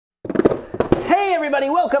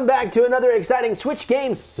everybody, welcome back to another exciting Switch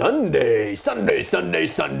Game Sunday.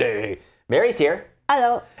 Mary's here.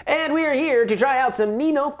 Hello. And we are here to try out some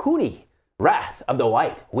Ni No Kuni, Wrath of the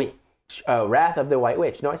White Witch. Wrath of the White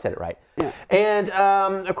Witch. No, I said it right. Yeah. And,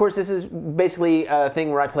 of course, this is basically a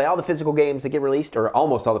thing where I play all the physical games that get released, or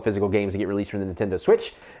almost all the physical games that get released from the Nintendo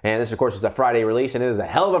Switch. And this, of course, is a Friday release, and it is a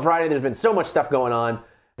hell of a Friday. There's been so much stuff going on.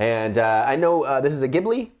 And I know this is a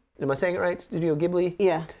Ghibli. Am I saying it right? Studio Ghibli?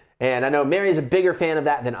 Yeah. And I know Mary's a bigger fan of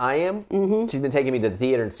that than I am. Mm-hmm. She's been taking me to the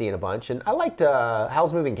theater and seeing a bunch. And I liked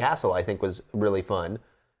Howl's Moving Castle, I think, was really fun.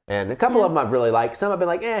 And a couple of them I've really liked. Some I've been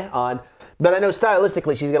like, on. But I know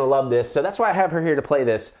stylistically she's going to love this. So that's why I have her here to play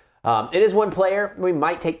this. It is one player. We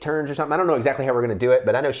might take turns or something. I don't know exactly how we're going to do it.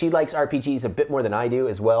 But I know she likes RPGs a bit more than I do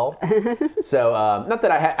as well. So not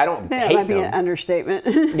that I don't hate them. That might be an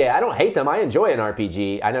understatement. Yeah, I don't hate them. I enjoy an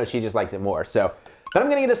RPG. I know she just likes it more. So... But I'm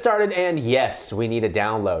going to get us started, and yes, we need a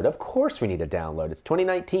download. Of course we need a download. It's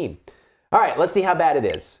 2019. All right, let's see how bad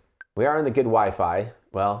it is. We are on the good Wi-Fi.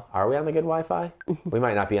 Well, are we on the good Wi-Fi? We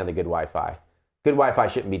might not be on the good Wi-Fi. Good Wi-Fi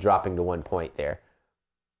shouldn't be dropping to 1 point there.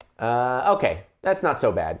 Okay, that's not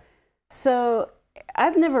so bad. So,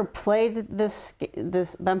 I've never played this,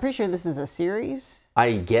 but I'm pretty sure this is a series.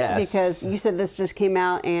 I guess. Because you said this just came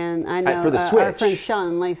out, and I know for the Switch. Our friend Sean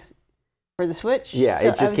and Lace for the Switch. Yeah, so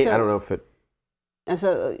it just came. I don't know if it... And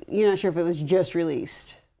so you're not sure if it was just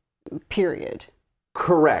released, period.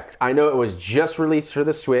 Correct. I know it was just released for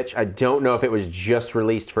the Switch. I don't know if it was just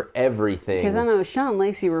released for everything. Because I know Sean and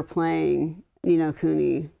Lacey were playing Ni No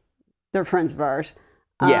Kuni. They're friends of ours.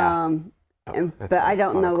 Yeah. But I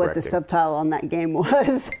don't know what the subtitle on that game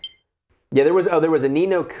was. Yeah, there was a Ni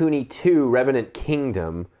No Kuni 2 Revenant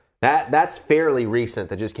Kingdom. That's fairly recent.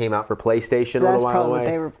 That just came out for PlayStation a little while away. That's probably what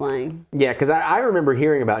they were playing. Yeah, because I remember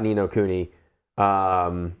hearing about Ni No Kuni.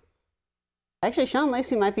 Actually, Sean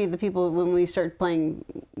Lacey might be the people when we start playing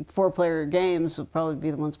 4-player games will probably be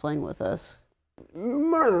the ones playing with us.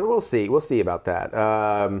 We'll see. We'll see about that.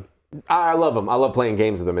 I love them. I love playing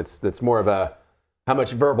games with them. It's more of a how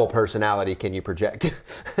much verbal personality can you project?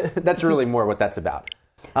 That's really more what that's about.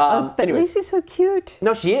 But Lacey's so cute.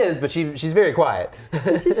 No, she is, but she's very quiet.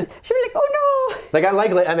 She'll be like, oh no. Like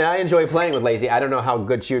I enjoy playing with Lacey. I don't know how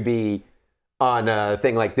good she would be on a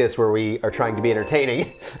thing like this where we are trying to be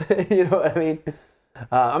entertaining. You know what I mean?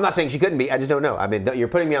 I'm not saying she couldn't be. I just don't know. I mean, you're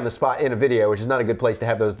putting me on the spot in a video, which is not a good place to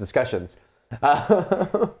have those discussions.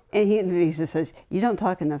 And he just says, you don't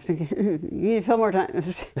talk enough. You need to fill more time.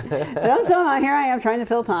 But I'm so here I am trying to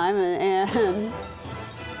fill time. And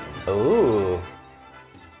Ooh.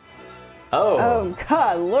 Oh,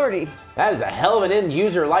 God, lordy. That is a hell of an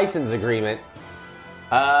end-user license agreement.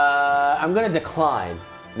 I'm going to decline.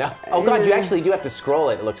 No. Oh, God, you actually do have to scroll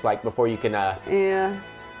it looks like, before you can... Yeah.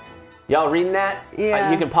 Y'all reading that? Yeah.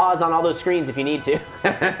 You can pause on all those screens if you need to.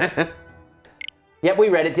 Yep, we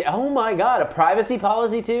read it too. Oh, my God, a privacy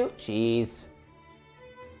policy, too? Jeez.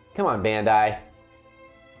 Come on, Bandai.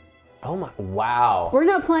 Oh, my... Wow. We're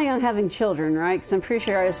not planning on having children, right? Because I'm pretty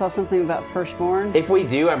sure I saw something about firstborn. If we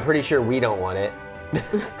do, I'm pretty sure we don't want it.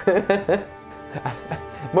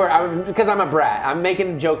 Because I'm a brat. I'm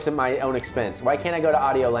making jokes at my own expense. Why can't I go to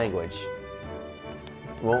audio language?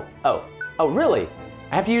 Well, oh, really?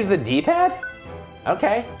 I have to use the D-pad?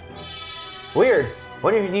 Okay. Weird.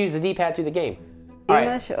 Wonder if you use the D-pad through the game.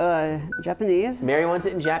 English, Japanese. Mary wants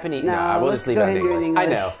it in Japanese. No, I will just leave it in English. I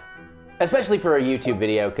know. Especially for a YouTube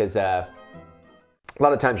video, because a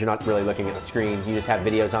lot of times you're not really looking at the screen. You just have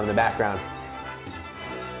videos on in the background.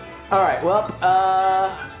 All right, well,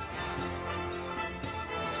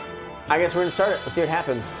 I guess we're gonna start it. Let's see what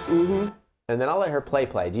happens. Mm-hmm. And then I'll let her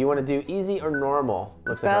play. Do you want to do easy or normal?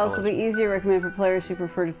 Looks like battles will be easier. Recommend for players who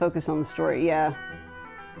prefer to focus on the story. Yeah.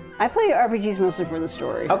 I play RPGs mostly for the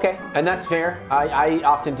story. Okay, and that's fair. I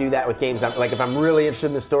often do that with games. Like if I'm really interested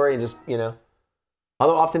in the story and just, you know.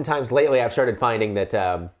 Although oftentimes lately I've started finding that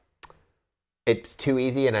it's too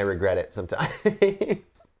easy and I regret it sometimes.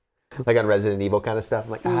 Like on Resident Evil kind of stuff.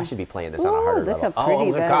 I'm like, I should be playing this on a harder level.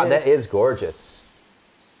 Oh, my God, that is gorgeous.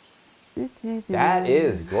 That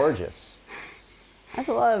is gorgeous. That's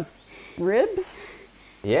a lot of ribs.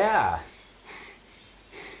 Yeah.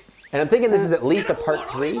 And I'm thinking this is at least a part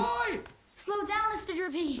 3. Slow down, Mr.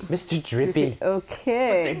 Drippy. Mr. Drippy.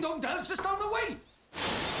 Okay. Ding Dong Dell's just on the way.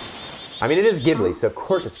 I mean, it is Ghibli, so of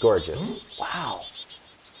course it's gorgeous. Wow.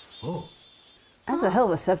 Oh. That's a hell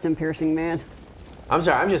of a septum piercing, man. I'm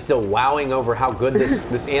sorry, I'm just still wowing over how good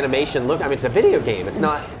this animation looks. I mean, it's a video game. It's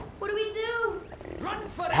not... What do we do? Run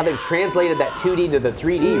for How they've translated that 2D to the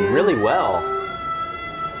 3D really well.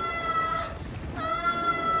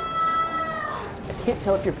 I can't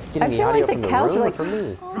tell if you're getting I the feel audio like the from the cows room are or like- from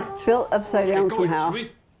me. Built upside Let's down get going, somehow. shall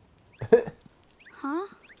we? Huh?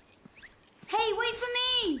 Hey, wait for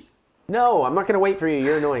me! No, I'm not going to wait for you.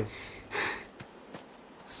 You're annoying.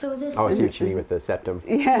 So this Oh, I see is what you mean with the septum.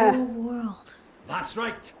 Yeah. your world. That's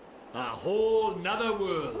right. A whole nother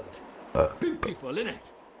world. Beautiful, innit?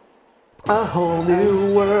 A whole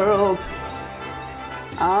new world.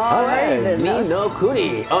 All right. Then Ni that was- No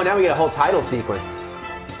Kuni. Oh, now we get a whole title sequence,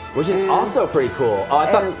 which is also pretty cool. Oh,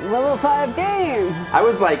 I thought and level 5 game. I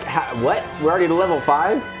was like, what? We're already to level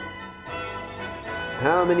 5?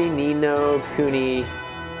 How many Ni No Kuni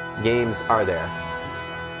games are there?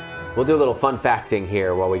 We'll do a little fun facting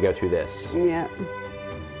here while we go through this. Yeah.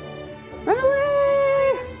 Run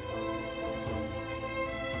away!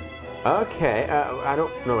 Okay, I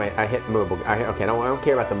don't. No wait, I hit mobile. Okay, I don't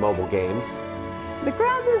care about the mobile games. The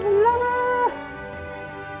ground is lava.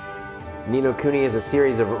 Ni No Kuni is a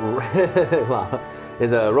series of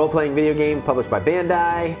is a role-playing video game published by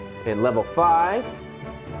Bandai in level 5.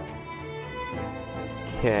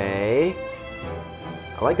 Okay,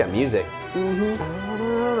 I like that music.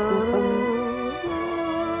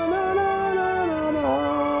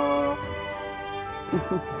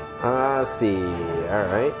 Let's see. All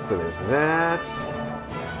right, so there's that.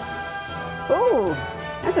 Oh,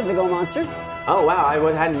 that's a big old monster. Oh wow, I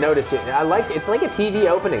hadn't noticed it. It's like a TV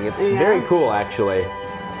opening. It's Yeah. very cool actually.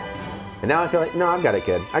 And now I feel like, no, I've got it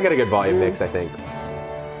good. I got a good volume mix, I think.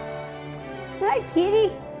 Hi,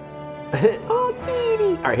 kitty. Oh,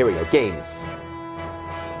 kitty. All right, here we go. Games.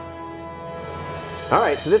 All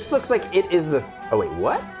right, so this looks like it is the. Oh wait,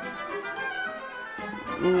 what?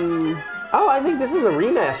 Oh, I think this is a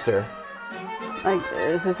remaster Like,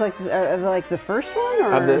 is this like the first one,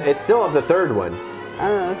 or? of the. It's still of the third one.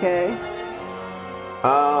 Oh, okay.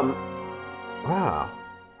 Wow.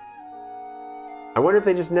 I wonder if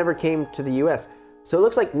they just never came to the U.S. So it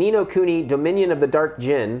looks like Ni No Kuni Dominion of the Dark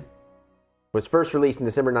Djinn was first released on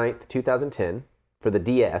December 9th, 2010 for the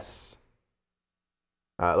DS.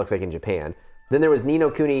 It looks like in Japan. Then there was Ni No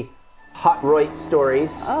Kuni Hot Roit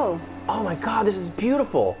Stories. Oh. Oh my God, this is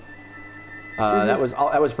beautiful. That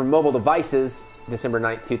was for mobile devices, December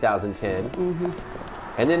 9th, 2010.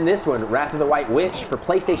 And then this one, Wrath of the White Witch, for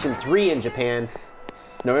PlayStation 3 in Japan,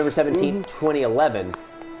 November 17th, 2011.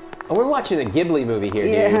 Oh, we're watching a Ghibli movie here,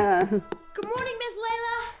 dude. Yeah. Good morning, Miss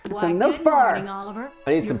Layla. It's a milk bar. Morning, Oliver.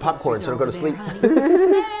 I need some popcorn so I don't go to sleep.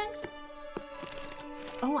 Thanks.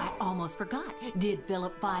 Oh, I almost forgot. Did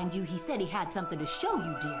Philip find you? He said he had something to show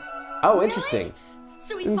you, dear. Oh, interesting.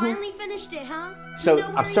 So we finally finished it, huh? So You know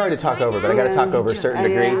where I'm he sorry to is talk right over, but now? I got to talk over a Just certain I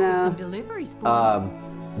degree. know. Some deliveries for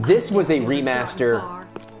This was a remaster.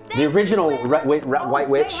 The original White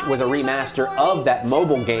Witch was a remaster of that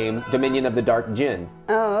mobile game, Dominion of the Dark Djinn.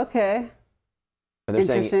 Oh, okay. And they're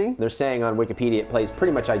saying Interesting. they're saying on Wikipedia it plays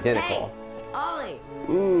pretty much identical. Ollie.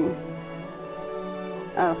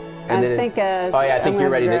 Oh, And I then think. oh yeah, I think I'm you're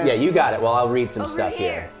ready to. gonna Yeah, you got it. Well, I'll read some Over stuff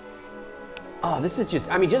here. here. Oh, this is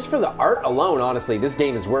just. I mean, just for the art alone, honestly, this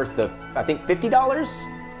game is worth I think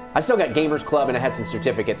 $50. I still got Gamers Club and I had some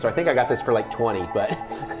certificates, so I think I got this for like 20. But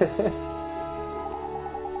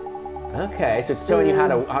okay, so it's showing you how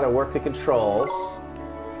to work the controls.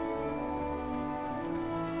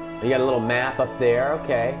 You got a little map up there.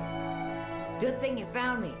 Okay. Good thing you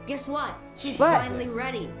found me. Guess what? She's What? finally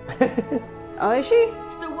ready. Oh, is she?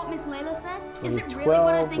 So what Miss Layla said? Is it really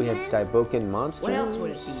what I 2012, think we it had is? Daiboken Monsters. What else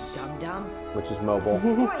would it be, dum-dum? Which is mobile.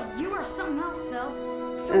 Boy, you are something else, Phil.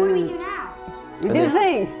 So what do we do now? Do the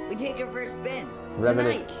thing. We take her for a spin.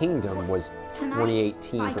 Revenant Tonight. Kingdom was Tonight?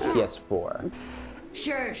 2018 I for can't. PS4.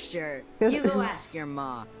 Sure. You go ask your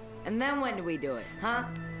ma. And then when do we do it, huh?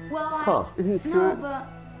 Well, Huh. no, but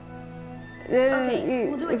okay,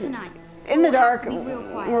 we'll do it tonight. In the We'll have dark, to be real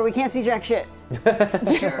quiet. where we can't see jack shit.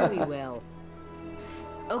 Sure we will.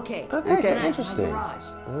 Okay, Okay, tonight, interesting. Garage.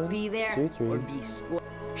 Be there 2, 3, or be square.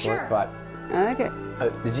 Sure. What? Okay.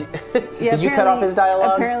 Did you Yeah, did you cut off his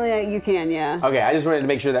dialogue? Apparently, you can. Yeah. Okay, I just wanted to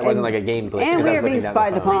make sure that wasn't like a game glitch. 'cause And I we was are being looking down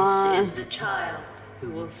spied the phone. upon. This is the child who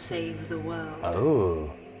will save the world. Oh.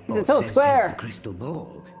 He's a total Says square. the crystal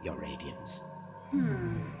ball, your radiance.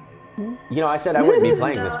 You know, I said I wouldn't be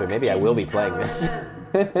playing this, but maybe I will be playing this.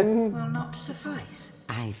 Will not suffice.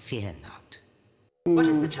 I fear not. What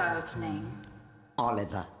is the child's name?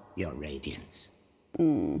 Oliver, your radiance.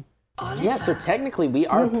 Oliver. Yeah, so technically we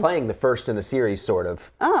are playing the first in the series, sort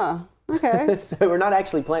of. Oh, okay. So we're not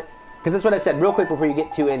actually playing, because that's what I said real quick before you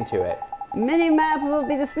get too into it. Mini map will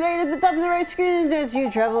be displayed at the top of the right screen as you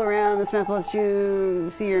travel around. This map lets you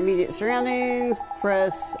see your immediate surroundings.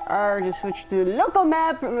 Press R to switch to the local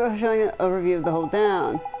map, showing an overview of the whole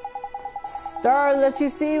town. Star lets you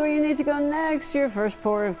see where you need to go next. Your first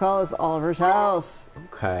port of call is Oliver's house.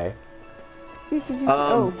 Okay.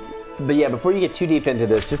 Oh. But yeah, before you get too deep into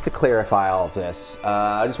this, just to clarify all of this,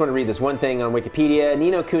 I just want to read this one thing on Wikipedia. Ni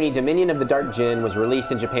No Kuni Dominion of the Dark Djinn was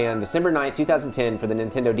released in Japan December 9th, 2010 for the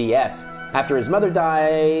Nintendo DS. After his mother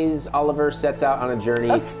dies, Oliver sets out on a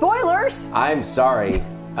journey... spoilers! I'm sorry.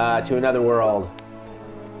 To another world.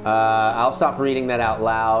 I'll stop reading that out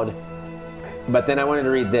loud. But then I wanted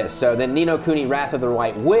to read this. So then Ni No Kuni Wrath of the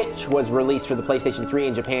White Witch was released for the PlayStation 3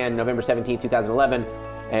 in Japan November 17, 2011.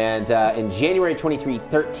 And in January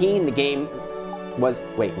 2013, the game was...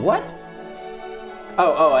 Wait, what?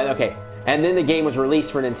 Oh, okay. And then the game was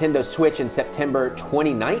released for Nintendo Switch in September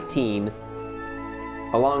 2019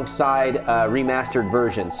 alongside a remastered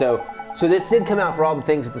version. So this did come out for all the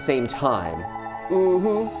things at the same time.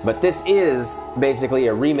 Mm-hmm. But this is basically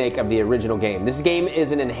a remake of the original game. This game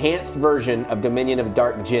is an enhanced version of Dominion of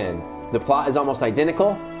Dark Djinn. The plot is almost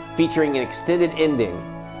identical, featuring an extended ending.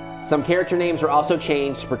 Some character names were also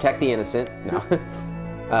changed to protect the innocent. No.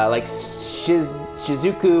 Like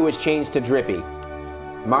Shizuku was changed to Drippy.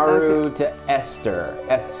 Maru to Esther.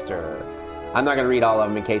 I'm not going to read all of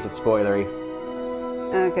them in case it's spoilery.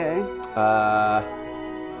 Okay.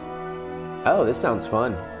 Oh, this sounds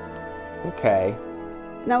fun. Okay.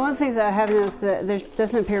 Now, one of the things I have noticed that there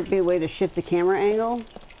doesn't appear to be a way to shift the camera angle.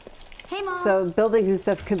 Hey, Mom. So buildings and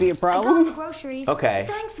stuff could be a I got problem. the groceries. Okay.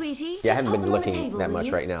 Thanks, sweetie. Yeah, I Just haven't pop been them on the looking table, that will much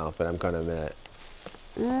you? right now, but I'm going to admit it.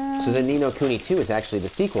 So the Ni No Kuni 2 is actually the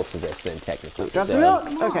sequel to this then, technically. Drop so. the milk.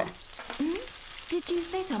 Mom. Okay. Did you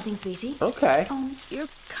say something, sweetie? Okay. You're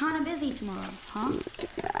kind of busy tomorrow, huh?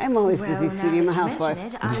 I'm always busy, now sweetie. I'm a that you housewife.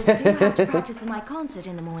 mention it, I do have to practice for my concert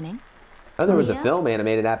in the morning. Oh, there was a yeah? film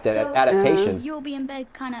animated So, adaptation. You'll be in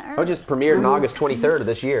bed kind of early. Oh, just premiered on August 23rd of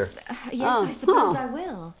this year. Yes, I suppose I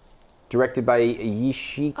will. Directed by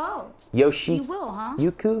Yoshiyuku? You will, huh?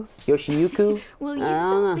 Yoshiyuku? Will you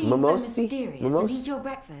stop being Momosi? so mysterious and eat your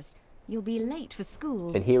breakfast? You'll be late for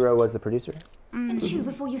school. And Hiro was the producer? And chew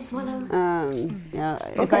before you swallow. Yeah.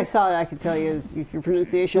 If I saw it, I could tell you if your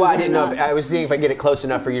pronunciation. Well, I was didn't know. not. If, I was seeing if I get it close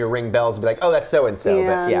enough for you to ring bells and be like, oh, that's so-and-so.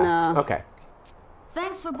 Yeah, but yeah. no. Okay.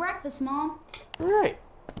 Thanks for breakfast, Mom. All right.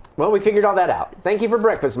 Well, we figured all that out. Thank you for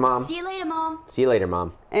breakfast, Mom. See you later, Mom. See you later,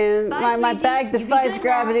 Mom. And Bye, my sweetie. bag You be defies good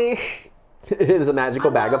gravity. It is a magical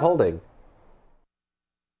bag of holding.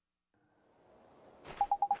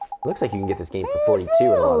 Looks like you can get this game for 42 in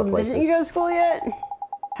a lot of places. Didn't you go to school yet?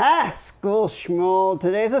 Ha! School schmool.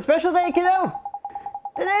 Today's a special day, kiddo.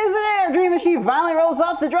 Today's the day our dream machine finally rolls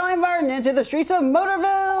off the drawing board and into the streets of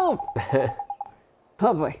Motorville.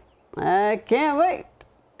 Oh boy. I can't wait.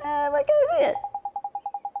 When can I see it?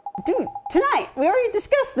 Dude, tonight. We already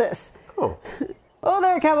discussed this. Oh. Oh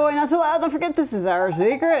there, cowboy. Not so loud. Don't forget this is our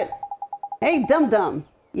secret. Hey, dum-dum.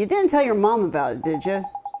 You didn't tell your mom about it, did you?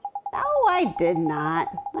 No, I did not.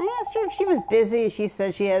 I asked her if she was busy. She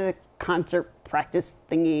said she had a concert practice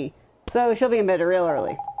thingy. So she'll be in bed real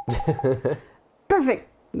early. Perfect.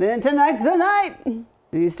 Then tonight's the night.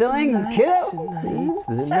 Are you still in, kiddo? Tonight's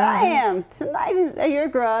the Sure I am. Tonight at your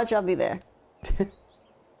garage. I'll be there. And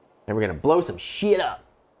we're going to blow some shit up.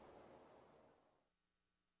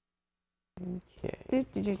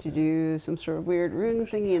 Okay. Some sort of weird rune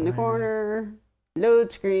thingy in the corner.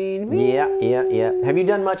 Load screen. Yeah. Have you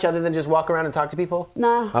done much other than just walk around and talk to people?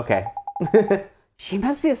 No. Okay. She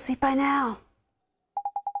must be asleep by now.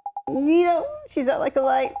 Neato, she's out like a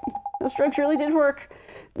light. Those drugs really did work.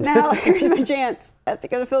 Now, here's my chance. I have to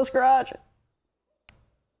go to Phil's garage.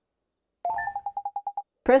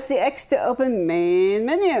 Press the X to open main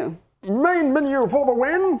menu. Main menu for the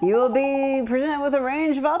win. You will be presented with a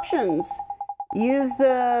range of options. Use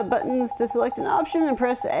the buttons to select an option and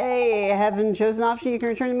press A. Having chosen an option, you can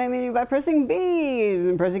return to the main menu by pressing B.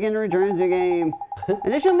 Then press again to return to the game.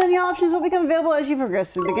 Additional menu options will become available as you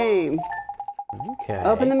progress through the game. Okay.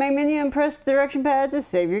 Open the main menu and press the direction pad to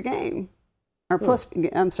save your game. Or plus,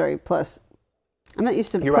 I'm sorry, plus. I'm not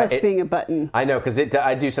used to plus being a button. I know, because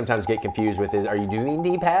I do sometimes get confused with it. Are you doing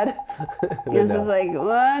D-pad? It's just like,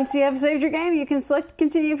 once you have saved your game, you can select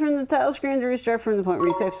continue from the title screen to restart from the point where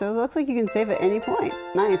you save. So it looks like you can save at any point.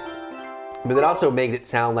 Nice. But it also made it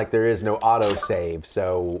sound like there is no auto save,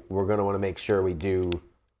 so we're going to want to make sure we do,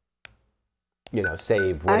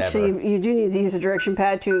 save whatever. Actually, you do need to use the direction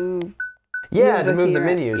pad to... Yeah, to move the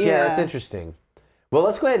menus. Yeah, that's interesting. Well,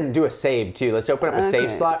 let's go ahead and do a save, too. Let's open up a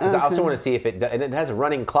save slot, because I also want to see if it has a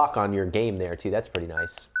running clock on your game there, too. That's pretty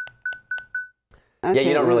nice. Okay, yeah,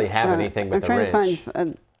 you don't really have anything but the wrench. I'm trying to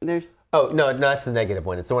find... there's... Oh, no, that's the negative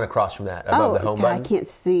one. It's the one across from that, above the home button. I can't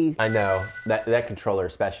see. I know. That controller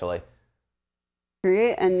especially.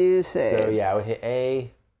 Create a new save. So, yeah, I would hit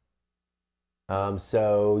A.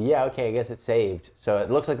 So yeah, okay, I guess it's saved. So it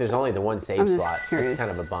looks like there's only the one save slot. Curious. That's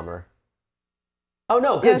kind of a bummer. Oh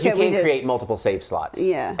no, good. Okay, you can create multiple save slots.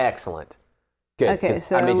 Yeah. Excellent. Good. Okay,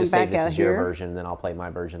 so I may just say back this out is your here. version, then I'll play my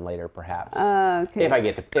version later, perhaps. Okay. If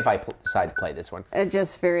I decide to play this one.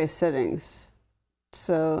 Adjust various settings.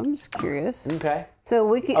 So I'm just curious. Okay. So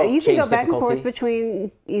we can you can go back and forth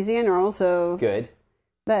between easy and normal. So good.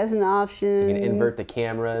 That is an option. You can invert the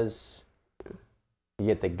cameras. You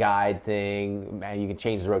get the guide thing. You can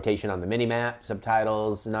change the rotation on the mini map.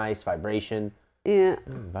 Subtitles, nice vibration. Yeah.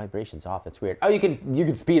 Vibration's off. That's weird. Oh, you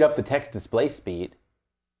can speed up the text display speed.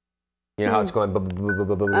 You know how it's going.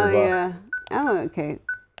 Oh yeah. Oh okay.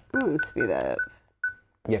 I'm gonna speed that up.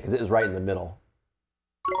 Yeah, because it was right in the middle.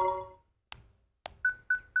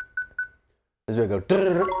 This is gonna go.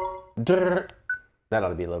 That ought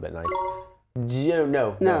to be a little bit nice.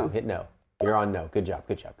 No. Hit no. You're on no. Good job.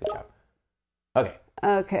 Okay.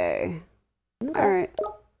 Okay. All right.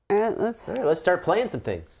 Let's start playing some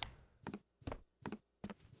things.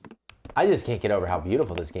 I just can't get over how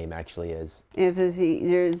beautiful this game actually is.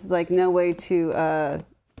 There's like no way to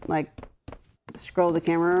like scroll the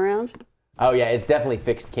camera around. Oh yeah, it's definitely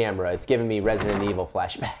fixed camera. It's giving me Resident Evil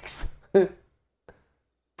flashbacks.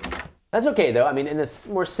 That's okay though. I mean, in a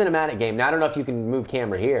more cinematic game. Now I don't know if you can move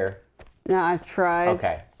camera here. No, I've tried.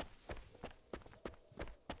 Okay.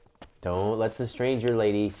 Don't let the stranger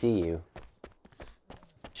lady see you.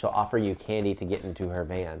 She'll offer you candy to get into her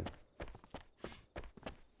van.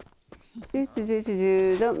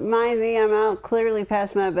 Don't mind me, I'm out clearly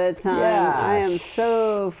past my bedtime. Yeah. I am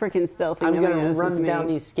so freaking stealthy. I'm Nobody gonna notices run me. down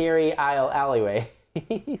these scary alleyway.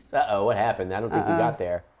 Uh-oh, what happened? I don't think you got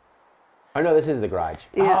there. Oh no, this is the garage.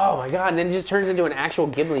 Yeah. Oh my god, and then it just turns into an actual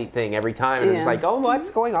Ghibli thing every time. And it's like, oh, what's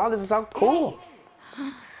going on? This is so cool.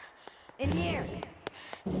 In here.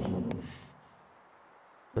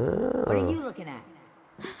 What are you looking at?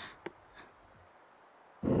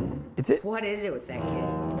 Is it? What is it with that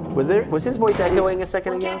kid? Was his voice echoing a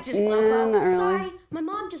second ago? Can't just No, slow up. not really. Sorry, my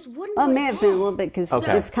mom just wouldn't. Oh, go it to may have been a bed. little bit because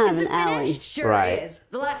Okay. it's kind of Is an it alley. finished? Sure Right. is.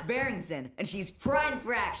 The last bearing's in, and she's primed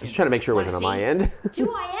for action. Just trying to make sure it wasn't on my end.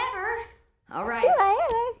 Do I ever? All right.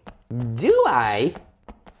 Do I?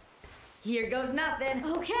 Here goes nothing.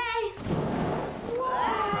 Okay.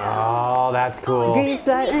 Oh, that's cool. Grease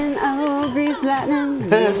lightning, oh, grease lightning.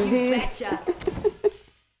 You betcha.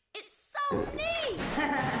 It's so neat.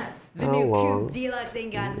 The new Coupe Deluxe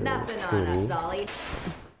ain't got nothing on us, Ollie. It's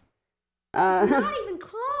not even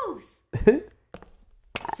close.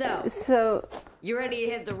 So, you ready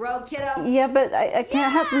to hit the road, kiddo? Yeah, but I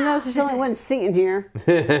can't help but notice there's only one seat in here.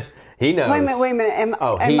 He knows. Wait a minute. Am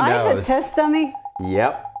I the knows. test dummy?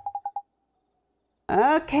 Yep.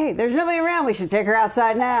 Okay, there's nobody around. We should take her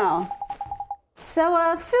outside now.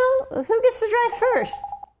 So, Phil, who gets to drive first?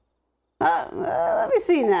 Let me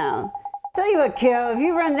see now. Tell you what, kiddo, if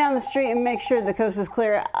you run down the street and make sure the coast is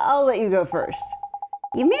clear, I'll let you go first.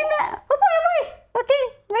 You mean that? Oh boy. Okay,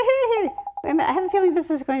 right here. Wait a minute, I have a feeling this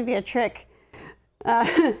is going to be a trick.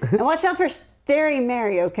 And watch out for Scary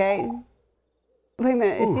Mary, okay? Wait a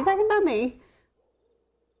minute, is he talking about me?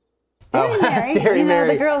 Scary Mary, Scary Mary.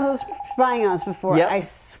 The girl who was spying on us before. Yep. I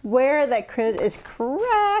swear that crit is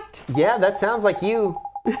correct. Yeah, that sounds like you.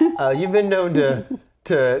 You've been known to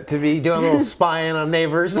be doing a little spying on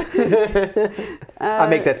neighbors. I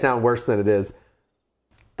make that sound worse than it is.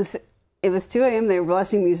 It was 2 a.m. They were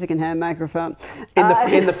blasting music and had a microphone.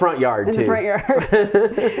 In the front yard, in too. the front yard.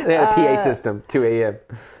 They had a PA system, 2 a.m.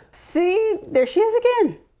 See, there she is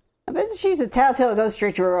again. I bet she's a tattletale that goes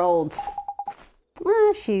straight to her olds.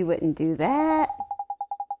 She wouldn't do that.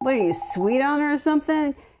 What are you, sweet on her or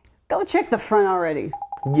something? Go check the front already.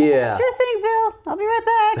 Yeah. Sure thing, Phil. I'll be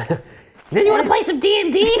right back. Then you want to play some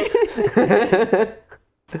D&D?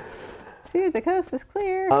 See, the coast is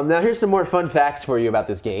clear. Now here's some more fun facts for you about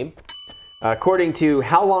this game. According to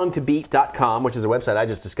howlongtobeat.com, which is a website I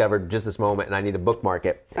just discovered just this moment, and I need to bookmark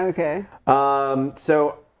it. Okay.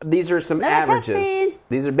 So these are some averages. cutscene.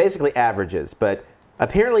 These are basically averages, but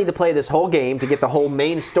apparently to play this whole game, to get the whole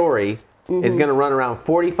main story, is going to run around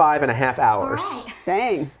 45 and a half hours. All right.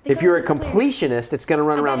 Dang. If you're a completionist, it's going to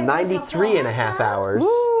run around 93 and a half hours.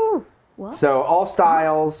 Woo. So all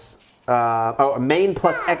styles, main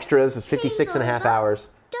plus extras is 56 and a half hours.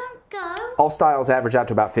 Don't go. All styles average out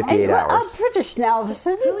to about 58 I'm hours. British now,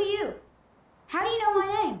 Vicinity. Who are you? How do you know my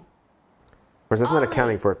name? Of course, that's not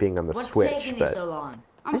accounting for it being on the What's Switch, taking you but so long?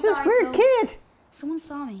 I'm This is sorry, weird Phil. kid. Someone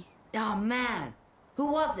saw me. Oh, man.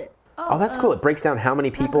 Who was it? oh, that's cool. It breaks down how many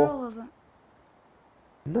That people. girl over.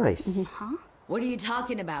 Nice. Huh? What are you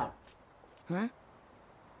talking about? Huh?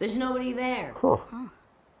 There's nobody there. Huh.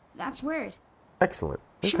 That's weird. Excellent.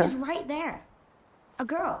 She Okay. was right there. A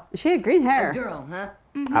girl. She had green hair. A girl, huh?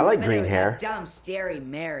 I like But it green was hair. that dumb, scary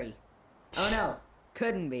Mary. Oh no,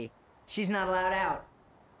 couldn't be. She's not allowed out.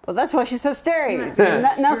 Well, that's why she's so You scary. must be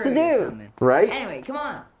Nothing else to screwed or do. something. Right? Anyway, come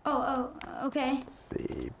on. Oh, okay. Let's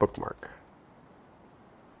see, bookmark.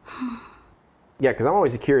 Yeah, because I'm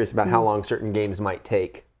always curious about how long certain games might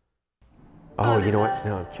take. Oh, you know what?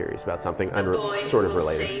 Now I'm curious about something sort of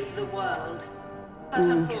related. Save the world. But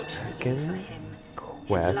unfortunately for him, his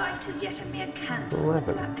light Quest is yet a mere candle in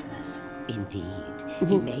 11. blackness. Indeed.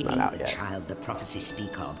 He may be not out the yet. child the prophecies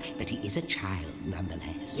speak of, but he is a child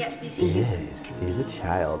nonetheless. Yet these humans Yes, he's a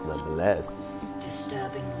child nonetheless.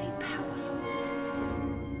 disturbingly powerful.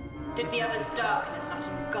 Did the other's darkness not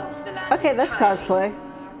engulf the land? Okay, that's entirely? cosplay.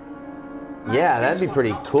 Yeah, that'd be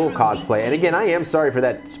pretty cool cosplay. And again, I am sorry for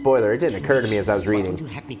that spoiler. It didn't occur to me as I was What will reading. you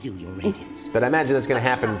have me do, your radiance? But I imagine that's going to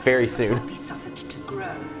happen very soon. Be suffered to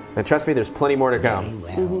grow. And trust me, there's plenty more to Very come.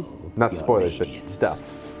 well. Not your spoilers, but radiance.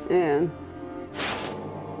 stuff. And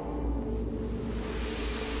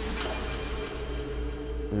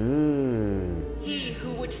He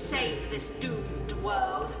who would save this doomed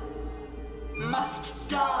world must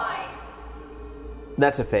die.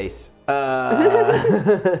 That's a face.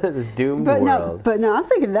 This doomed world. no, I'm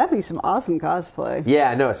thinking that'd be some awesome cosplay.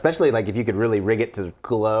 Yeah, no, especially like if you could really rig it to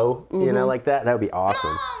glow, you know, like that. That would be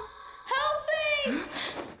awesome. Help me!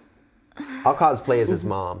 I'll cosplay as his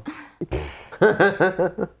mom.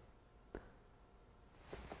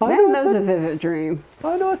 Man, that was a vivid dream.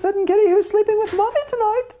 I know a certain kitty who's sleeping with mommy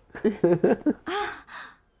tonight.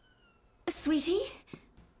 Sweetie?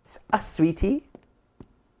 A sweetie.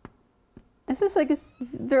 Is this like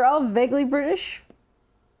they're all vaguely British?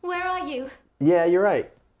 Where are you? Yeah, you're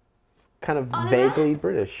right. Kind of Oliver? vaguely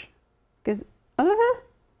British. Because Oliver,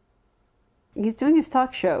 he's doing his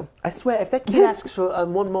talk show. I swear, if that kid asks for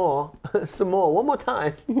one more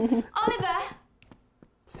time. Oliver!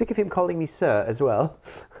 Sick of him calling me sir as well.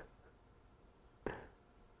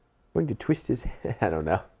 Going to twist his head. I don't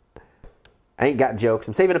know. I ain't got jokes.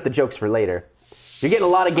 I'm saving up the jokes for later. You're getting a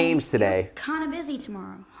lot of games today. Kind of busy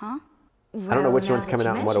tomorrow, huh? I don't know which one's coming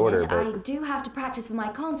out in what order, but I do have to practice for my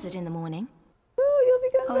concert in the morning. Oh, you'll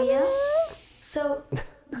be good. Oh, yeah? So,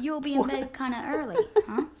 you'll be in bed kind of early,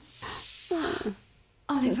 huh?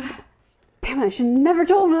 Oliver, Damn it, I should never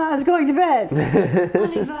told him I was going to bed.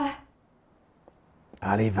 Oliver.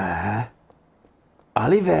 Oliver.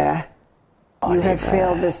 Oliver. You have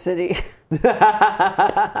failed this city.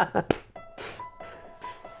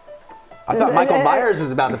 I thought Michael Myers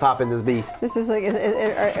was about to pop in this beast. This is like,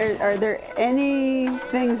 are there any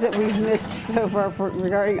things that we've missed so far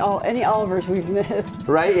regarding any Olivers we've missed?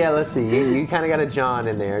 Right? Yeah, let's see. You kind of got a John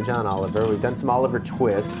in there, John Oliver. We've done some Oliver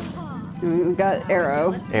twists. We've got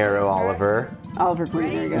Arrow. Arrow Oliver. Oliver Queen,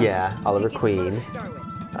 there you go. Yeah, Oliver Queen.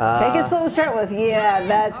 Take it slow to start with. Yeah,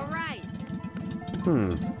 that's...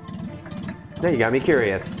 Now you got me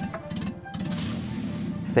curious.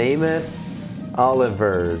 Famous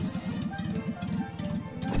Olivers.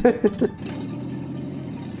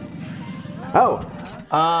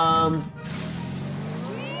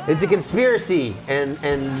 It's a conspiracy, and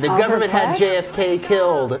the Oliver government had Platt? JFK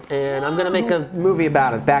killed, and I'm gonna make a movie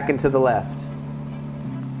about it. Back and to the Left.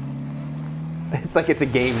 It's like it's a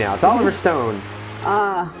game now. It's Oliver Stone.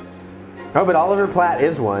 Oh, but Oliver Platt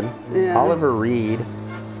is one. Yeah. Oliver Reed.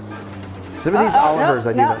 Some of these Olivers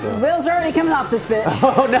I do not know. Wheels are already coming off this bitch.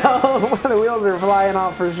 Oh no! The wheels are flying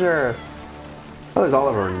off for sure. Oh, there's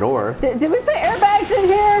Oliver North. Did we put airbags in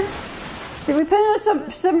here? Did we put in some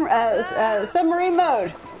submarine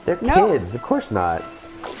mode? They're No. kids, of course not.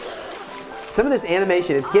 Some of this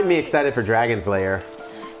animation, it's getting me excited for Dragon's Lair.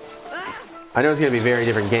 I know it's gonna be a very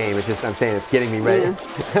different game. It's just I'm saying it's getting me ready. Yeah.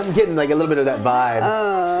 I'm getting like a little bit of that vibe.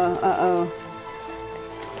 Uh-oh.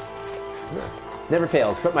 Never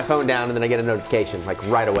fails. Put my phone down and then I get a notification like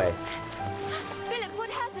right away. Philip, what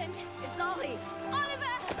happened? It's Ollie.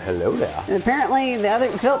 Oliver! Hello there. And apparently the other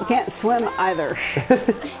Philip can't swim either.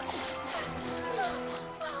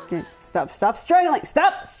 Okay, stop struggling.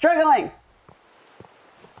 Stop struggling.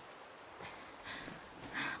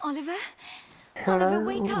 Oliver? Oliver,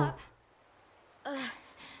 wake up.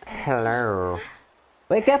 Hello.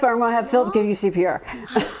 Wake up or I'm going to have Philip give you CPR.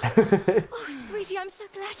 Oh, sweetie, I'm so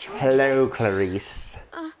glad you're Hello, Clarice.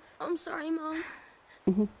 I'm sorry, Mom.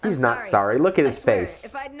 He's not sorry. Look at his face.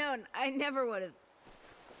 If I'd known, I never would have.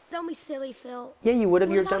 Don't be silly, Phil. Yeah, you would have.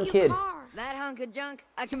 What You're a about dumb your kid. car? That hunk of junk,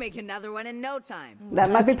 I can make another one in no time. That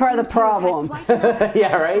might be part of the problem.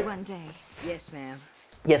 Yeah, right? One day. Yes, ma'am.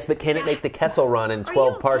 Yes, but can it make the Kessel Run in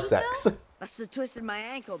 12 okay, parsecs? Must have twisted my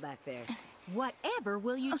ankle back there. Whatever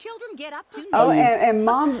will you children get up to Oh, next? and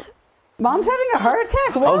mom's having a heart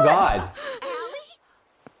attack? What? Oh God. Allie?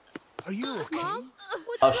 Are you okay? Mom?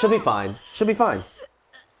 Oh, she'll be fine. She'll be fine.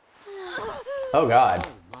 Oh God,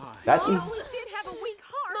 that's did have a weak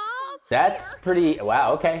heart. Mom? that's pretty.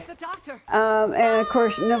 Wow. Okay. The doctor. And of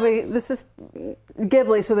course, nobody. This is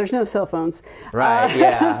Ghibli, so there's no cell phones. Right.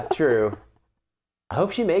 Yeah. True. I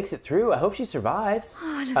hope she makes it through. I hope she survives.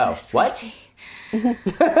 Oliver, What? sweetie.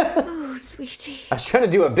 Oh, sweetie. I was trying to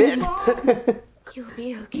do a bit. You'll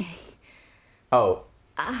be okay. Oh.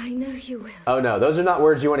 I know you will. Oh no, those are not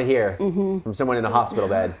words you want to hear from someone in a hospital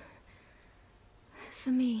bed.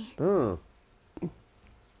 For me.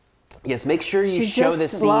 Yes, make sure you She show just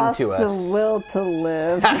this scene lost to us. the will to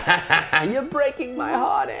live. You're breaking my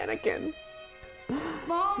heart, Anakin.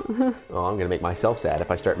 Mom? Oh, I'm gonna make myself sad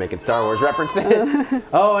if I start making Star Wars references.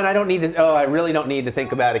 Oh, and I don't need to. Oh, I really don't need to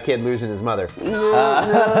think about a kid losing his mother.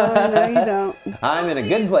 No, you don't. I'm in a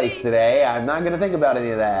good place today. I'm not gonna think about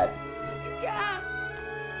any of that. You can't.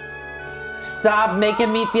 Stop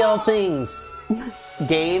making me feel things.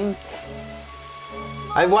 Game.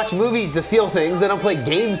 I watch movies to feel things. I don't play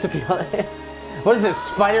games to feel it. What is this,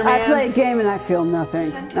 Spider-Man? I play a game and I feel nothing.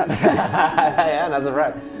 Yeah, that's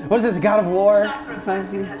right. What is this, God of War?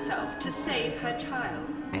 Sacrificing herself to save her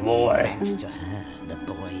child. And Boy. thanks to her, the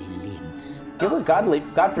boy lives. Gilbert Godfrey God,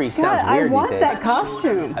 sounds I weird want these days. that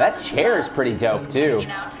costume. That chair is pretty dope, too. He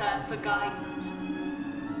now turn for guidance.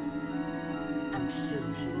 And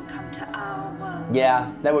soon he will come to our world.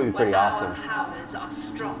 Yeah, that would be pretty where awesome. Our powers are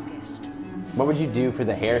strongest. What would you do for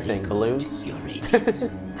the hair thing? Balloons? Your radiance.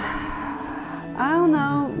 I don't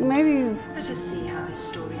know. Maybe Let us see how this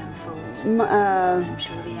story unfolds. I'm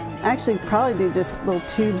sure the ending. actually probably do just little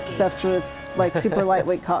tubes stuffed with like super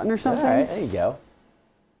lightweight cotton or All something. right, there you go.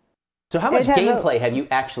 So how much It'd have gameplay have you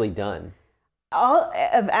actually done? All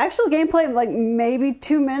of actual gameplay, like maybe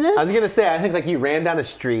 2 minutes. I was gonna say, I think like you ran down a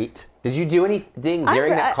street. Did you do anything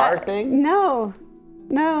during that car thing? No,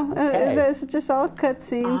 no. Okay. It's just all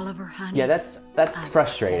cutscenes. Oliver, honey. Yeah, that's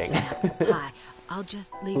frustrating. Hi. I'll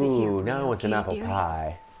just leave it here Ooh, for now you, I want some okay, apple dearie?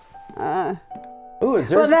 pie. Ooh, is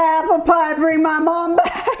there? Will that apple pie bring my mom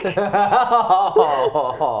back?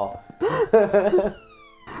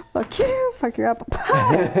 Fuck you. Fuck your apple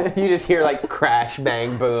pie. You just hear like crash,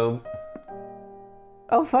 bang, boom.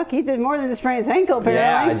 Oh fuck, he did more than sprain his ankle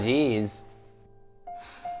Yeah, apparently. jeez.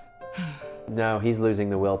 No, he's losing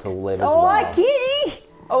the will to live as Oh, well. kitty.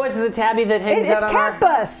 Oh, it's the tabby that hangs It's out on cat our...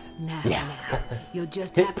 bus. Now, Yeah. now, you'll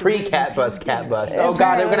just have to wait Pre-cat until bus, cat dinner bus. time. Oh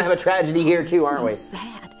God, they're gonna have a tragedy here too, aren't So we?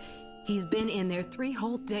 sad. He's been in there 3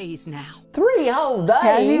 whole days now. 3 whole days.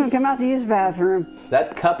 Hasn't even come out to use the bathroom.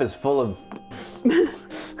 That cup is full of...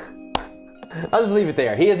 I'll just leave it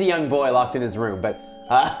there. He is a young boy locked in his room, but...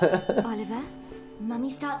 Oliver, Mummy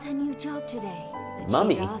starts her new job today. But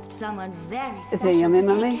Mummy? she's asked someone very Is special it yummy, to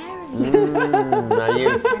Mummy? take care of you. Are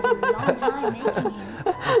you... Spent a long time making him.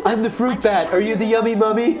 I'm the fruit bat. Are you the yummy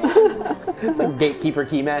mummy? It's like gatekeeper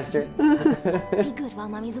keymaster. Be good while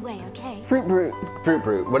Mummy's away, okay? Fruit brute. Fruit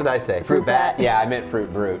brute. What did I say? Fruit bat? Yeah, I meant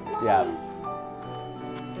fruit brute. Yeah.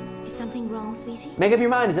 Is something wrong, sweetie? Make up your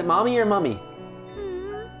mind. Is it mommy or mummy?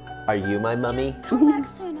 Are you my mummy? Just come back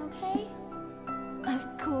soon, okay? Of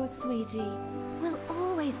course, sweetie. We'll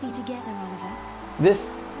always be together, Oliver.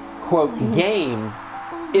 This, quote, game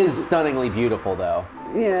is stunningly beautiful, though.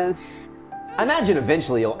 Yeah. I imagine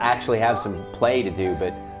eventually you'll actually have some play to do,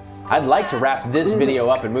 but I'd like to wrap this video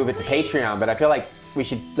up and move it to Patreon, but I feel like we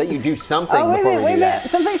should let you do something Oh, wait a before minute, we wait a do minute. that.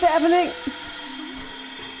 Something's happening.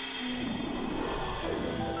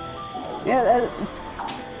 Yeah,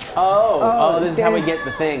 Oh, this is how we okay. get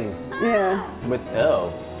the thing yeah. with,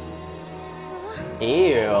 oh.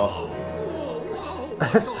 Ew.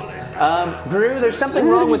 What's all this? Gru, there's something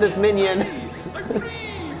wrong with this minion. I'm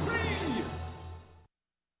free! Free!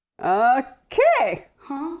 Okay.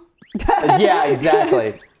 Yeah,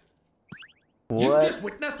 exactly. You What? just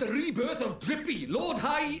witnessed the rebirth of Drippy, Lord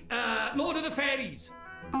of the Fairies.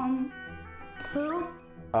 Who?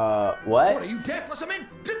 What, What? are you deaf or something?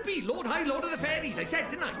 Drippy, Lord of the Fairies, I said,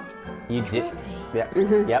 didn't I? You did? Yeah.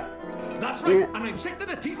 Yep. That's right, and I'm sick to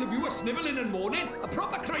the teeth of you snivelling and moaning. A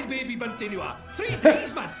proper crybaby bunting you are. 3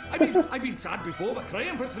 days, man. I mean, I've been sad before, but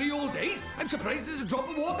crying for 3 whole days? I'm surprised there's a drop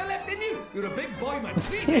of water left in you. You're a big boy, man.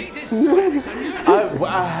 3 days is... well, it's unusual.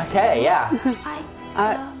 Okay, yeah.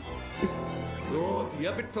 Oh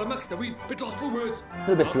dear, bit flummoxed, a wee bit lost for words. A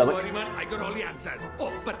little bit Not flummoxed. to worry, man, I got all the answers.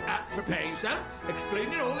 Oh, but prepare yourself.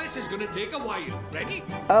 Explaining all this is going to take a while. Ready?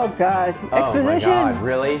 Oh, God. Exposition. Oh my God,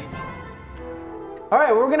 really? All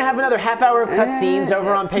right, we're gonna have another half-hour of cutscenes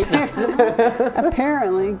over on Patreon.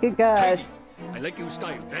 Apparently. Good God. I like your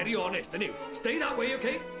style, very honest. And you stay that way,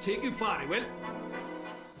 okay? Take you far, I will.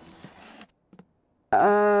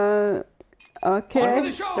 On with Okay.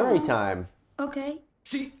 the show. Story time. Okay.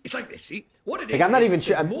 See, it's like this. See what it is. Like, I'm not even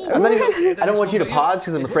sure. I'm not even. I don't want you to pause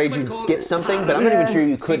because I'm afraid you'd skip something. But I'm not even sure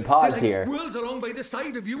you could pause here. Worlds along by the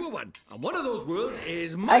side of your one, and one of those worlds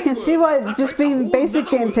is my I can see world. why That's just right, being a the whole basic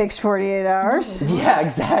nother game world. takes 48 hours. Yeah,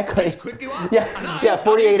 exactly. Quick you are. Yeah,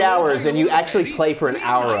 48 hours, and you actually play for an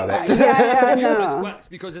hour of it. Yeah, I know. Well, it's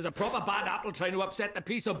because there's a proper bad apple trying to upset the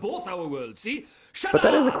peace of both our worlds, see? But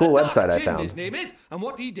that is a cool the Dark website I Djinn, found. His name is, and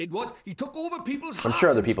what he did was he took over people's I'm hearts sure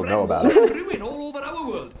other and people spread know about war it. and ruin all over our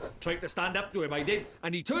world. Tried to stand up to him, I did,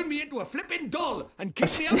 and he turned me into a flipping doll and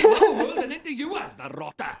kicked me out of our world and into yours, the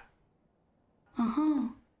rotter.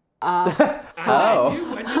 And then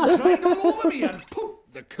you went and tried all over me, and poof,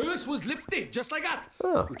 the curse was lifted, just like that.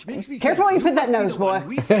 Which makes me Careful think when you put you that must be nose, the boy. one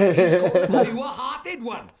we think is called the pure-hearted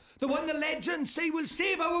one. The one the legends say will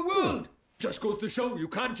save our world. Just goes to show you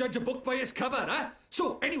can't judge a book by its cover, huh?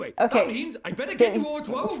 So, anyway, Okay. that means I better get you over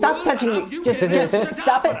to our Stop world touching and me. have you Just get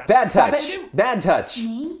stop it. Bad Stop touch. it. Bad touch.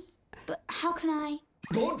 Me? But how can I?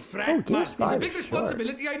 Don't fret, man. Gears It's a 5 big is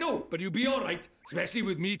responsibility, I know, but you'll be all right, especially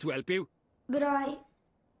with me to help you. But I.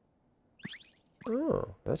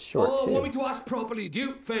 Oh, that's short Oh, too. want me to ask properly, do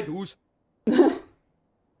you, fair dues?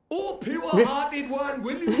 Oh, pure-hearted one,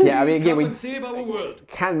 will you Yeah, I mean, please again, come we- and save our world?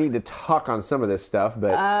 Kind of need to talk on some of this stuff,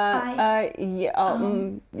 but Yeah.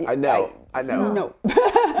 I know. No.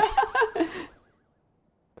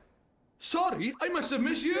 Sorry, I must have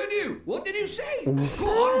misheard you. What did you say? Go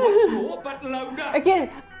on, once more, but louder.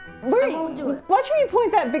 Again, won't do it. watch where you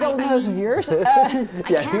point that big old nose of yours. yeah,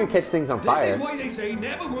 you can catch things on This fire. is why they say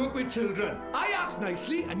never work with children. I ask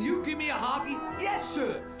nicely, and you give me a hearty yes,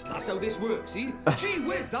 sir. That's how this works, see? Gee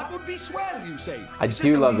whiz, that would be swell, you say. I It's do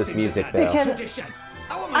just how love these this things music, are though. done. Because Tradition.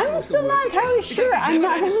 How am I I'm supposed to still work not with entirely this? It's sure. like he's I'm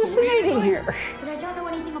never not had a story in his hallucinating life. here. But I don't know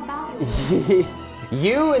anything about you.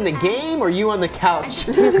 You in the game or you on the couch?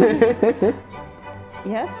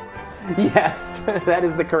 Yes? Yes, that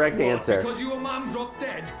is the correct What, answer. because your man dropped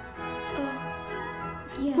dead?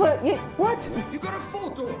 Yeah. What? You got a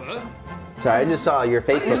photo of her? Sorry, I just saw your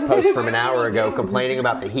Facebook post from an hour ago complaining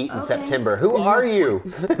about the heat in September. Who are you?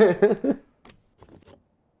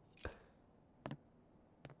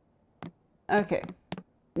 Okay.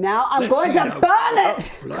 Now I'm Let's going see to now. burn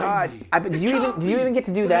it! God, did you Can't even be. get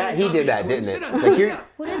to do But that? it He can't did be that, didn't it? coincidence. Like you're, Yeah.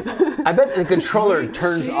 What is it? I bet the controller Great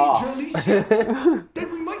turns sage, off. Alicia.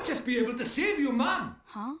 Then we might just be able to save you, man.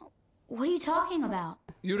 Huh? What are you talking about?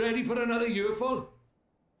 You ready for another yearful?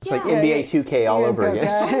 It's like Yeah. NBA 2K all Here over we go,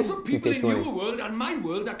 again. guys. Some people in 2K20. your world and my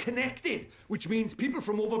world are connected, which means people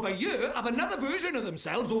from over by here have another version of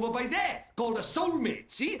themselves over by there, called a soulmate,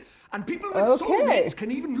 see? And people with Okay. soulmates can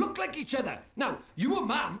even look like each other. Now, your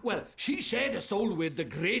mom, well, she shared a soul with the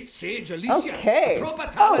great sage Alicia. Okay. A proper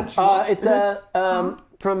talent she was. It's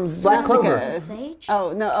from Black Clover. Is it sage?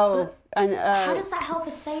 Oh, no, and, How does that help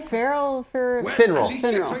us save her? Feral for... Well, Finral. Alicia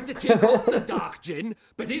Finral. tried to take on the dark djinn,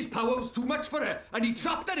 but his power was too much for her, and he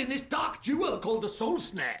trapped her in this dark jewel called the Soul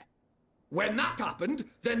Snare. When that happened,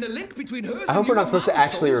 then the link between hers I hope we're not supposed to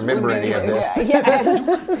actually remember any of this. Yeah. You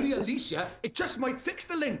can free Alicia, it just might fix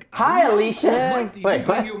the link. And Hi, who knows, Alicia. it might even Wait,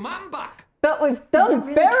 bring what? your man back. But we've done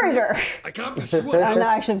really buried true? her. I can't be sure. I'm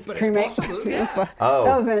not actually but cremate. it's possible, yeah. That Oh,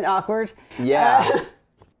 would have been awkward. yeah.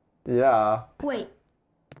 Yeah. Wait.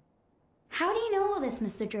 How do you know all this,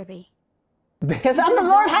 Mr. Drippy? Because I'm the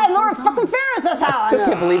Lord High Lord of fucking Ferris, that's how I Still know.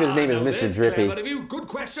 can't believe his name is Now, Mr. there's Drippy. clever of you. Good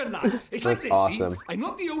question, lad. It's like That's this, awesome. see? I'm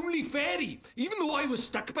not the only fairy. Even though I was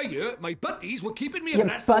stuck by here, my buddies were keeping me Your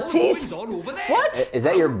abreast of all the butties? goings on over there. What? Is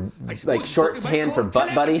that your I suppose like it's shorthand what you might for call butt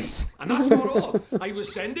telepathy. buddies? And that's not all. I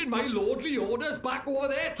was sending my lordly orders back over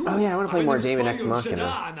there too. Oh, yeah, I wanna play Having more them Daemon spy X on Machina.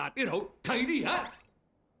 Shadar and that, tidy, huh?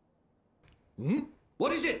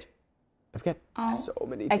 What is it? I've got so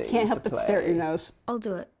many I things can't to help but play. stare at your nose. I'll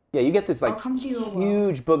do it. Yeah, you get this like I'll come to your world.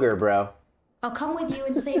 huge booger, bro. I'll come with you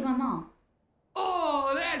and save my mom.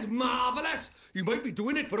 Oh, that's marvellous. You might be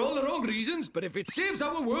doing it for all the wrong reasons, but if it saves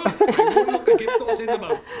our world, I won't look a gift horse in the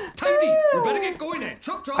mouth. Tidy, we better get going then.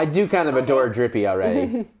 Chop, chop. I do kind of adore Drippy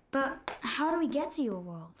already. But how do we get to your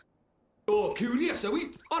world? Oh, curious, are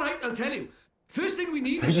we? All right, I'll tell you. First thing we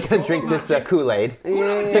need I'm is just gonna drink this Kool-Aid. Go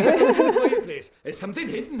down and dig it out of the fireplace. There's something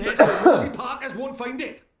hidden there, so Rosie Parkers won't find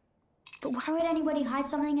it. But why would anybody hide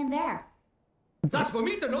something in there? That's for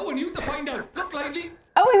me to know and you to find out. Look lively.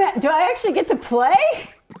 Oh, wait a minute. Do I actually get to play?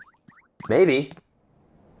 Maybe.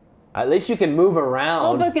 At least you can move Old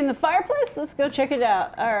around. book in the fireplace? Let's go check it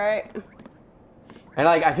out. All right. And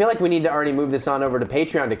like, I feel like we need to already move this on over to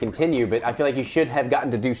Patreon to continue, but I feel like you should have gotten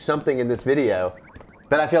to do something in this video.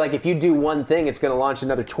 But I feel like if you do one thing, it's going to launch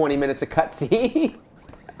another 20 minutes of cutscenes.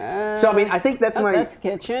 So I mean, I think that's That's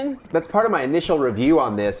kitchen. That's part of my initial review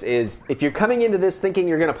on this. Is if you're coming into this thinking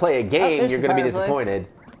you're going to play a game, you're going to be disappointed.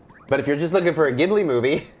 But if you're just looking for a Ghibli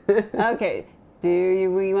movie, okay.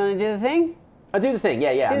 We want to do the thing? I'll do the thing.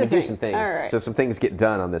 Yeah. Do some things. All right. So some things get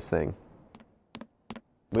done on this thing.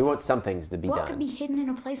 We want some things to be What done. could be hidden in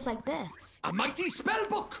a place like this? A mighty spell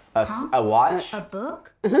book. A watch? A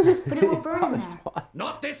book? But it will burn in there.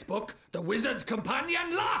 Not this book. The Wizard's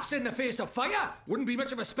Companion laughs in the face of fire. Wouldn't be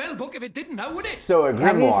much of a spell book if it didn't, now would it? So a grimoire.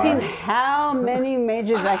 Have you seen how many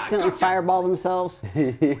mages accidentally fireball themselves?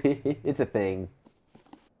 It's a thing.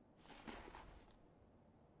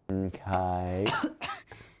 Okay.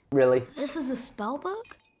 Really? This is a spell book?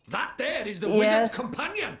 That there is the Yes. Wizard's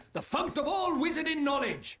Companion, the fount of all wizarding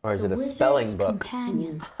knowledge. Or is it a Wizard's spelling book?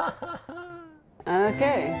 Companion.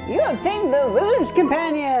 Okay. You obtained the Wizard's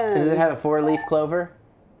Companion. Does it have a 4-leaf clover?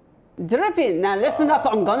 Drippy. Now listen up.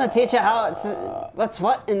 I'm gonna teach you how it's what's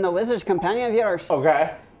what in the Wizard's Companion of yours.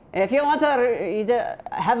 Okay. If you want to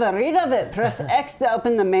have a read of it, press X to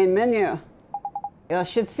open the main menu. You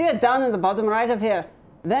should see it down in the bottom right of here.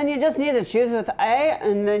 Then you just need to choose with A,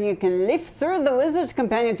 and then you can leaf through the Wizard's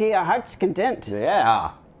Companion to your heart's content.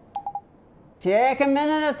 Yeah. Take a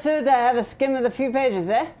minute or two to have a skim of the few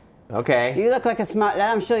pages, eh? Okay. You look like a smart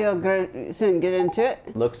lad. I'm sure you'll soon get into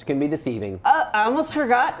it. Looks can be deceiving. Oh, I almost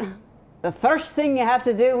forgot. The first thing you have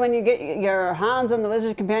to do when you get your hands on the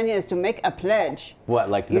Wizard's Companion is to make a pledge.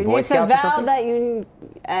 What, like to the Boy Scouts or something? You need to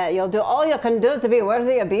vow that you'll do all you can do to be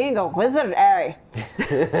worthy of being a wizard, Harry.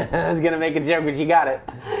 I was gonna make a joke, but you got it.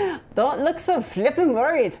 Don't look so flippin'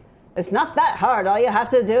 worried. It's not that hard. All you have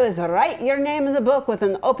to do is write your name in the book with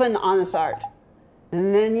an open, honest heart.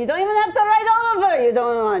 And then you don't even have to write Oliver you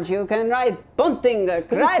don't want. You can write Bunting or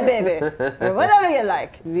Crybaby or whatever you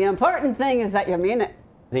like. The important thing is that you mean it.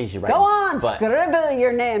 I think you should write. Go on, butt. scribble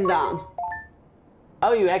your name down.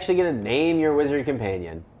 Oh, you actually get to name your wizard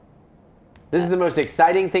companion. This is the most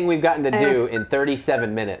exciting thing we've gotten to do in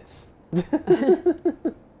 37 minutes. Do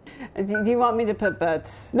you want me to put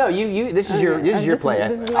butts? No, you. This is your play.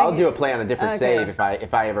 this is I'll do a play on a different Okay. save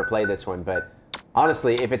if I ever play this one. But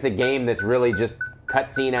honestly, if it's a game that's really just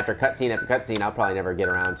cutscene after cutscene after cutscene, I'll probably never get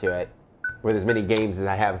around to it. With as many games as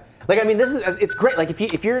I have. Like, I mean, it's great. Like,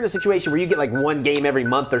 if you're in a situation where you get like one game every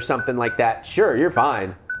month or something like that, sure, you're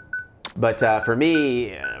fine. But for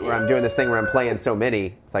me, where I'm doing this thing where I'm playing so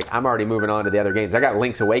many, it's like I'm already moving on to the other games. I got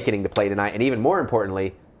Link's Awakening to play tonight, and even more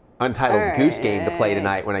importantly, Untitled Goose Game to play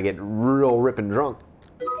tonight when I get real ripping drunk.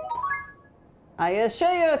 Are you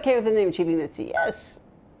sure you're okay with the name Chibi Mitzi? Yes.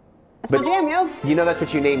 That's my jam, yo. You know that's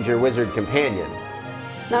what you named your wizard companion.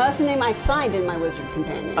 No, that's the name I signed in my Wizard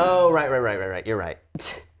Companion. Oh, right. You're right.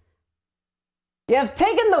 You have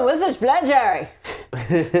taken the Wizard's pledge, Harry.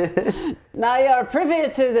 Now you are privy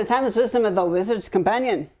to the timeless wisdom of the Wizard's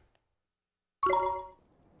Companion.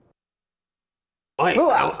 Wait,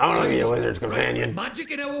 I want to be a wizard's companion. Magic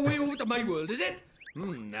in our way over to my world, is it?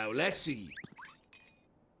 Now let's see.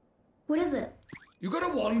 What is it? You got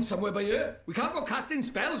a wand somewhere by here? We can't go casting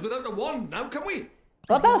spells without a wand now, can we?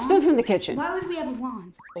 What about a spoon from the kitchen? Why would we have a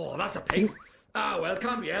wand? Oh, that's a pig. Ah, well,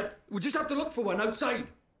 can't be helped. We just have to look for one outside.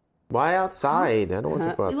 Why outside? I don't want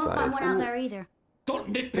to go We won't find outside. one out there either.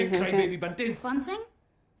 Don't nitpick, Crybaby Bunting. Bunting?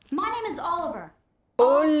 My name is Oliver.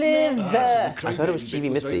 Oliver. I thought it was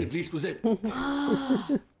Chibi Mitzi. At least was it?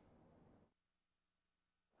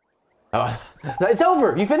 Oh, it's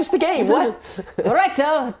over. You finished the game. What?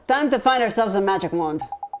 Righto, time to find ourselves a magic wand.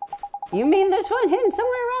 You mean there's one hidden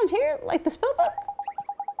somewhere around here, like the spellbook?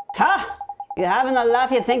 Ha! You having a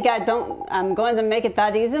laugh? You think I'm going to make it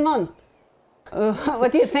that easy, man?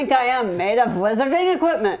 What do you think I am, made of wizarding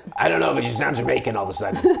equipment? I don't know, but you sound Jamaican all of a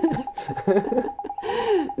sudden.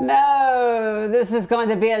 No, this is going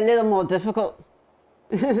to be a little more difficult.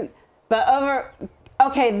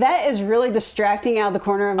 Okay, that is really distracting out of the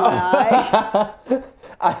corner of my eye.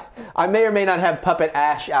 I may or may not have Puppet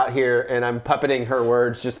Ash out here, and I'm puppeting her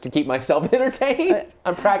words just to keep myself entertained.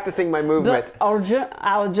 I'm practicing my movement. Our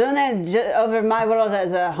journey over my world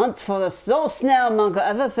as a hunt for the soul snail, among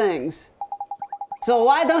other things. So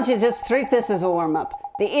why don't you just treat this as a warm-up?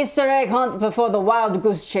 The Easter egg hunt before the wild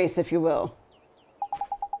goose chase, if you will.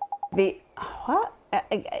 What?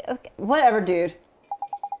 Whatever, dude.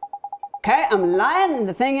 Okay, I'm lying.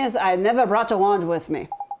 The thing is, I never brought a wand with me.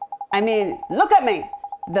 I mean, look at me.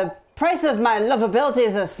 The price of my lovability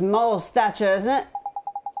is a small stature, isn't it?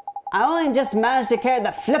 I only just managed to carry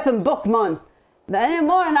the flippin' book, man. Any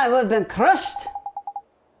more and I would have been crushed.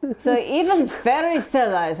 So even fairies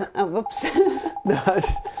tell lies. Oh, whoops. I'm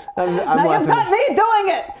now you've got me doing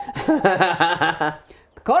it.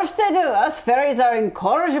 Of course they do. Us fairies are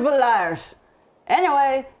incorrigible liars.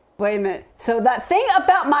 Anyway, wait a minute. So that thing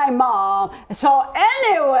about my mom. So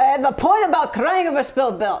anyway, the point about crying over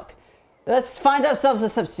spilled milk. Let's find ourselves a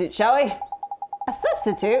substitute, shall we? A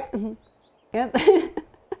substitute? Yeah. I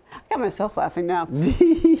got myself laughing now.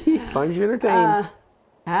 As long as you're entertained.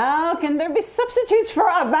 How can there be substitutes for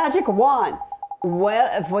a magic wand? Well,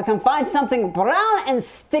 if we can find something brown and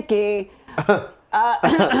sticky,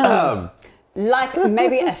 like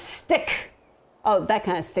maybe a stick. Oh, that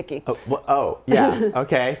kind of sticky. Yeah,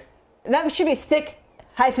 okay. That should be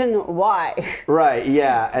stick-y. Right,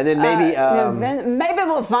 yeah, and then maybe... then maybe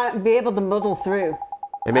we'll be able to muddle through.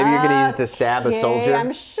 And maybe you're going to use it to stab a soldier?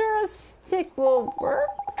 I'm sure a stick will work.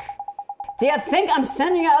 Do you think I'm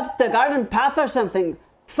sending you up the garden path or something?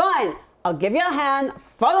 Fine, I'll give you a hand.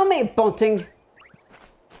 Follow me, Bunting.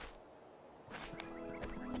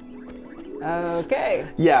 Okay.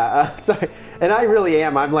 Yeah, sorry. And I really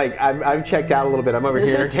am. I'm like, I've checked out a little bit. I'm over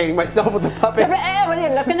here entertaining myself with the puppets. Hey, what are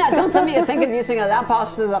you looking at? Don't tell me you think of using a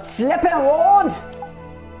lamppost as a flipping wand.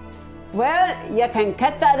 Well, you can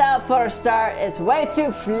cut that out for a start. It's way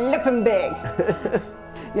too flipping big.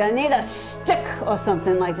 You need a stick or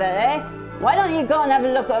something like that, eh? Why don't you go and have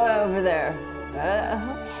a look over there?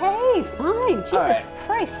 Okay, fine. Jesus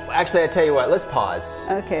Christ. Actually, I tell you what. Let's pause.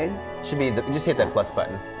 Okay. Should be just hit that plus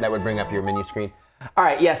button. That would bring up your menu screen. All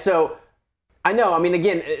right, yeah. So I know. I mean,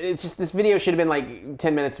 again, it's just this video should have been like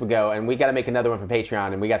 10 minutes ago, and we got to make another one for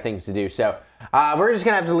Patreon, and we got things to do. So we're just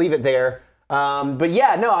gonna have to leave it there. But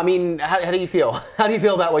yeah, no. I mean, how do you feel? How do you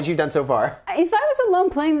feel about what you've done so far? If I was alone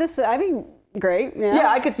playing this, I'd be great. Yeah,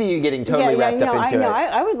 I could see you getting totally wrapped up into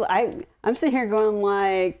it. I'm sitting here going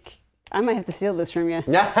like, I might have to steal this from you.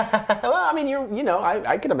 Well, I mean,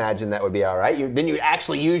 I could imagine that would be all right. Then you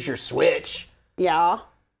actually use your Switch. Yeah.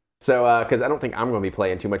 So, because I don't think I'm going to be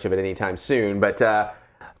playing too much of it anytime soon. But, of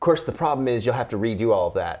course, the problem is you'll have to redo all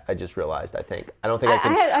of that. I just realized, I think. I don't think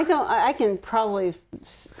I can... I can probably...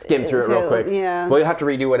 Skim through it real quick. Yeah. Well, you'll have to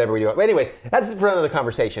redo whatever we do. But anyways, that's for another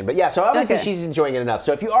conversation. But yeah, so obviously she's enjoying it enough.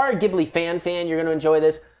 So if you are a Ghibli fan, you're going to enjoy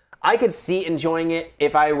this. I could see enjoying it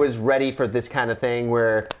if I was ready for this kind of thing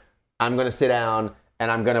where... I'm going to sit down and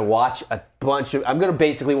I'm going to watch I'm going to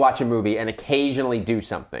basically watch a movie and occasionally do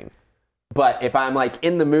something. But if I'm like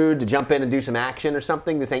in the mood to jump in and do some action or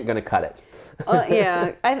something, this ain't going to cut it.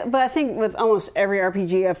 Yeah, but I think with almost every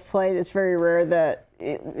RPG I've played, it's very rare that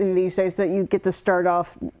in these days that you get to start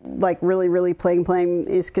off like really playing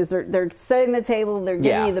is because they're setting the table, they're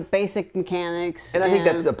giving you the basic mechanics. And I think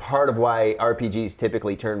that's a part of why RPGs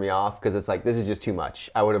typically turn me off, because it's like, this is just too much.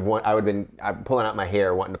 I would have been pulling out my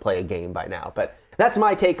hair wanting to play a game by now. But that's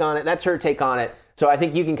my take on it. That's her take on it. So I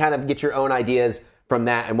think you can kind of get your own ideas from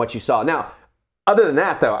that and what you saw. Now, other than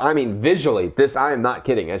that, though, I mean, visually, I am not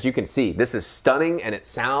kidding. As you can see, this is stunning, and it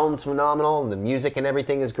sounds phenomenal, and the music and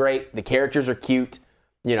everything is great. The characters are cute.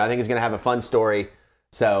 I think it's going to have a fun story.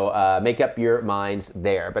 So make up your minds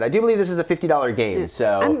there. But I do believe this is a $50 game.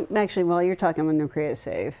 So I'm actually, while you're talking, I'm going to create a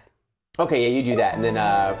save. Okay, yeah, you do that. And then,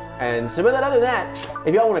 and so with that, other than that,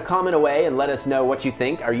 if y'all want to comment away and let us know what you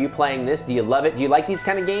think. Are you playing this? Do you love it? Do you like these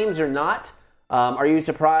kind of games or not? Are you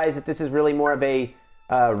surprised that this is really more of a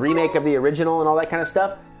remake of the original and all that kind of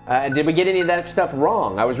stuff? And did we get any of that stuff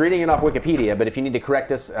wrong? I was reading it off Wikipedia, but if you need to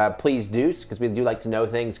correct us, please do, because we do like to know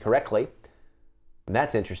things correctly.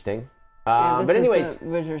 That's interesting. But anyways, is the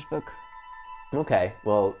Wizard's book. Okay,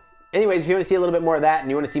 well, anyways, if you want to see a little bit more of that and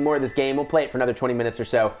you want to see more of this game, we'll play it for another 20 minutes or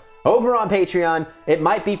so over on Patreon. It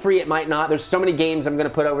might be free, it might not. There's so many games I'm going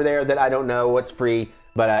to put over there that I don't know what's free.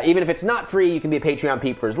 But even if it's not free, you can be a Patreon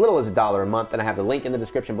peep for as little as $1 a month, and I have the link in the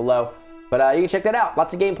description below. But you can check that out.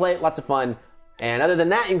 Lots of gameplay, lots of fun. And other than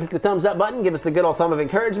that, you can click the thumbs up button, give us the good old thumb of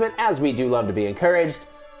encouragement, as we do love to be encouraged.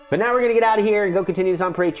 But now we're going to get out of here and go continue this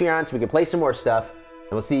on Patreon so we can play some more stuff.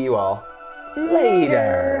 And we'll see you all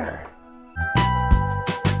later.